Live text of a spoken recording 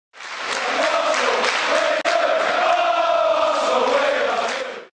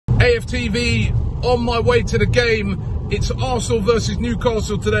AFTV on my way to the game. It's Arsenal versus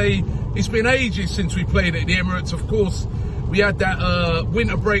Newcastle today. It's been ages since we played at the Emirates. Of course, we had that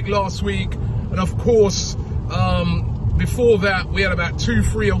winter break last week. And of course, before that, we had about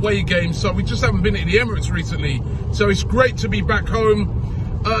 2-3 away games. So we just haven't been at the Emirates recently. So it's great to be back home.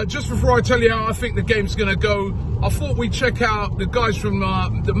 Just before I tell you how I think the game's going to go, I thought we'd check out the guys from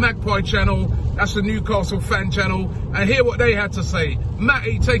the Magpie channel. That's the Newcastle fan channel. And hear what they had to say.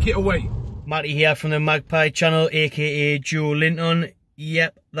 Matty, take it away. Matty here from the Magpie channel, aka Joe Linton.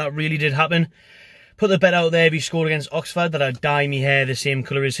 Yep, that really did happen. Put the bet out there if he scored against Oxford that I'd dye my hair the same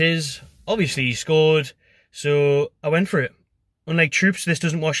colour as his. Obviously he scored, so I went for it. Unlike Troops, this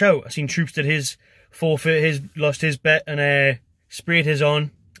doesn't wash out. I seen Troops did his forfeit, lost his bet and sprayed his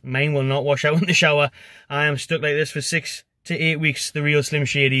on. Mine will not wash out in the shower. I am stuck like this for 6 to 8 weeks. The real Slim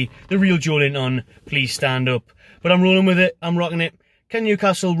Shady, the real Joe Linton, please stand up. But I'm rolling with it, I'm rocking it. Can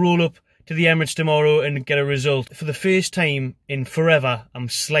Newcastle roll up to the Emirates tomorrow and get a result? For the first time in forever, I'm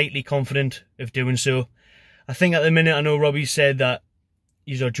slightly confident of doing so. I think at the minute, I know Robbie said that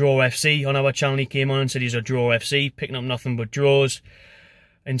he's a draw FC on our channel. He came on and said he's a draw FC, picking up nothing but draws.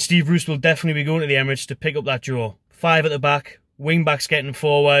 And Steve Bruce will definitely be going to the Emirates to pick up that draw. 5 at the back, wing backs getting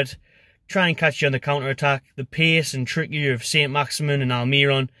forward, try and catch you on the counter-attack. The pace and trickery of St. Maximin and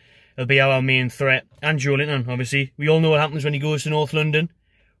Almiron will be our main threat. And Joe Linton, obviously. We all know what happens when he goes to North London.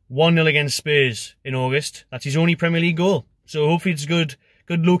 1-0 against Spurs in August. That's his only Premier League goal. So hopefully it's a good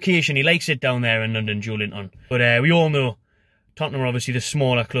location. He likes it down there in London, Joe Linton. But we all know Tottenham are obviously the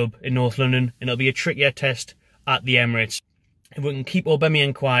smaller club in North London, and it'll be a trickier test at the Emirates. If we can keep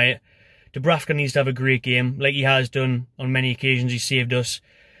Aubameyang quiet, Dubravka needs to have a great game, like he has done on many occasions. He saved us.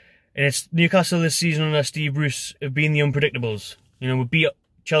 And it's Newcastle this season under Steve Bruce have been the unpredictables. You know, we beat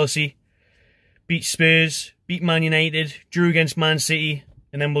Chelsea, beat Spurs, beat Man United, drew against Man City,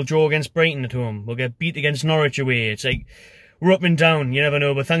 and then we'll draw against Brighton at home. We'll get beat against Norwich away. It's like, we're up and down, you never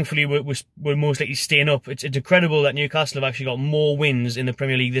know, but thankfully we're most likely staying up. It's incredible that Newcastle have actually got more wins in the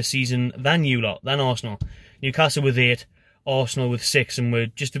Premier League this season than you lot, than Arsenal. Newcastle with 8, Arsenal with 6, and we're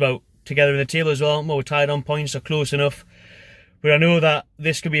just about together in the table as well. We're tied on points, so close enough. But I know that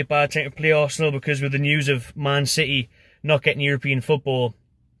this could be a bad time to play Arsenal because with the news of Man City not getting European football,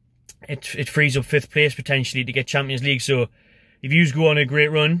 it frees up 5th place potentially to get Champions League. So if you go on a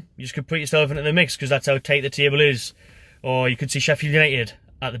great run, you just could put yourself into the mix because that's how tight the table is. Or you could see Sheffield United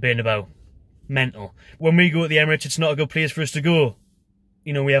at the Bernabeu. Mental. When we go to the Emirates, it's not a good place for us to go.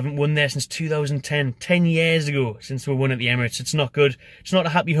 You know, we haven't won there since 2010. 10 years ago since we won at the Emirates. It's not good. It's not a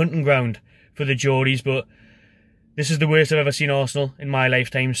happy hunting ground for the Geordies, but this is the worst I've ever seen Arsenal in my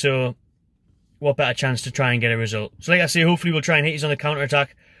lifetime, so what better chance to try and get a result. So like I say, hopefully we'll try and hit you on the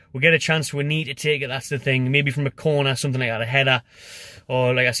counter-attack. We'll get a chance, we need to take it, that's the thing. Maybe from a corner, something like that, a header.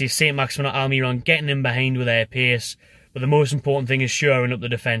 Or like I say, St. Maximin or Almiron, getting in behind with their pace. But the most important thing is shoring up the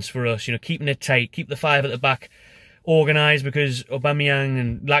defence for us. You know, keeping it tight, keep the 5 at the back organised, because Aubameyang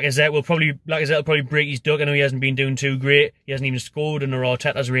and Lacazette will probably break his duck. I know he hasn't been doing too great. He hasn't even scored under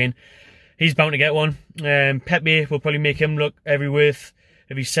Arteta's reign. He's bound to get one. Pepe will probably make him look every worth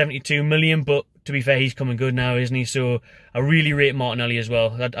of his 72 million, but to be fair, he's coming good now, isn't he? So I really rate Martinelli as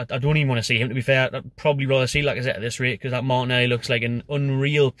well. I don't even want to see him, to be fair. I'd probably rather see Lacazette at this rate, because that Martinelli looks like an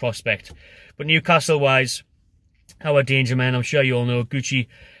unreal prospect. But Newcastle-wise, our danger man, I'm sure you all know, Gucci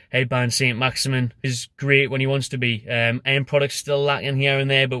headband St. Maximin is great when he wants to be. End product's still lacking here and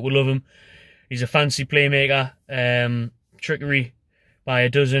there, but we love him. He's a fancy playmaker. Trickery by a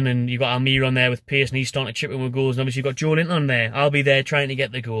dozen, and you've got Almiron there with pace, and he's starting to chip in with goals. And obviously you've got Joe Linton there. I'll be there trying to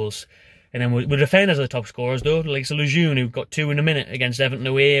get the goals. And then we're defenders are the top scorers though, like Lejeune, who got 2 in a minute against Everton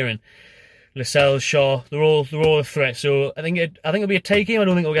away, and Lascelles, Shaw, they're all a threat. So I think it'll be a tight game. I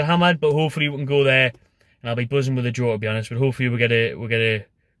don't think we'll get hammered, but hopefully we can go there. And I'll be buzzing with a draw, to be honest. But hopefully we'll get a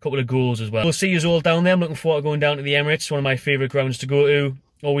couple of goals as well. We'll see you all down there. I'm looking forward to going down to the Emirates. One of my favourite grounds to go to.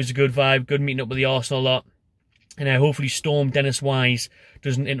 Always a good vibe. Good meeting up with the Arsenal lot. And hopefully Storm Dennis Wise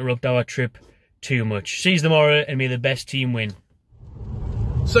doesn't interrupt our trip too much. See you tomorrow, and may the best team win.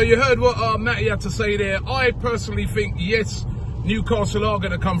 So you heard what Matty had to say there. I personally think, yes, Newcastle are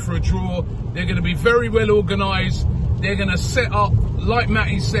going to come for a draw. They're going to be very well organised. They're going to set up, like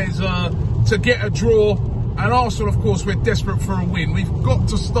Matty says, to get a draw. And Arsenal, of course, we're desperate for a win. We've got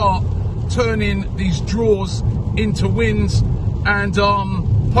to start turning these draws into wins. And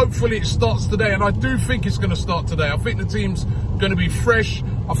hopefully it starts today. And I do think it's going to start today. I think the team's going to be fresh.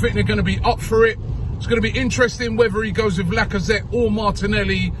 I think they're going to be up for it. It's going to be interesting whether he goes with Lacazette or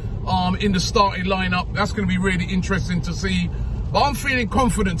Martinelli in the starting lineup. That's going to be really interesting to see. But I'm feeling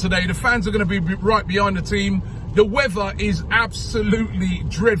confident today. The fans are going to be right behind the team. The weather is absolutely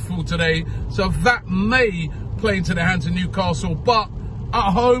dreadful today, so that may play into the hands of Newcastle. But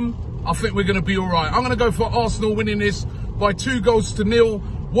at home, I think we're going to be all right. I'm going to go for Arsenal winning this by 2-0.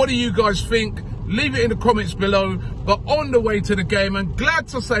 What do you guys think? Leave it in the comments below. But on the way to the game, and glad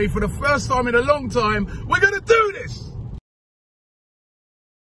to say for the first time in a long time, we're going to do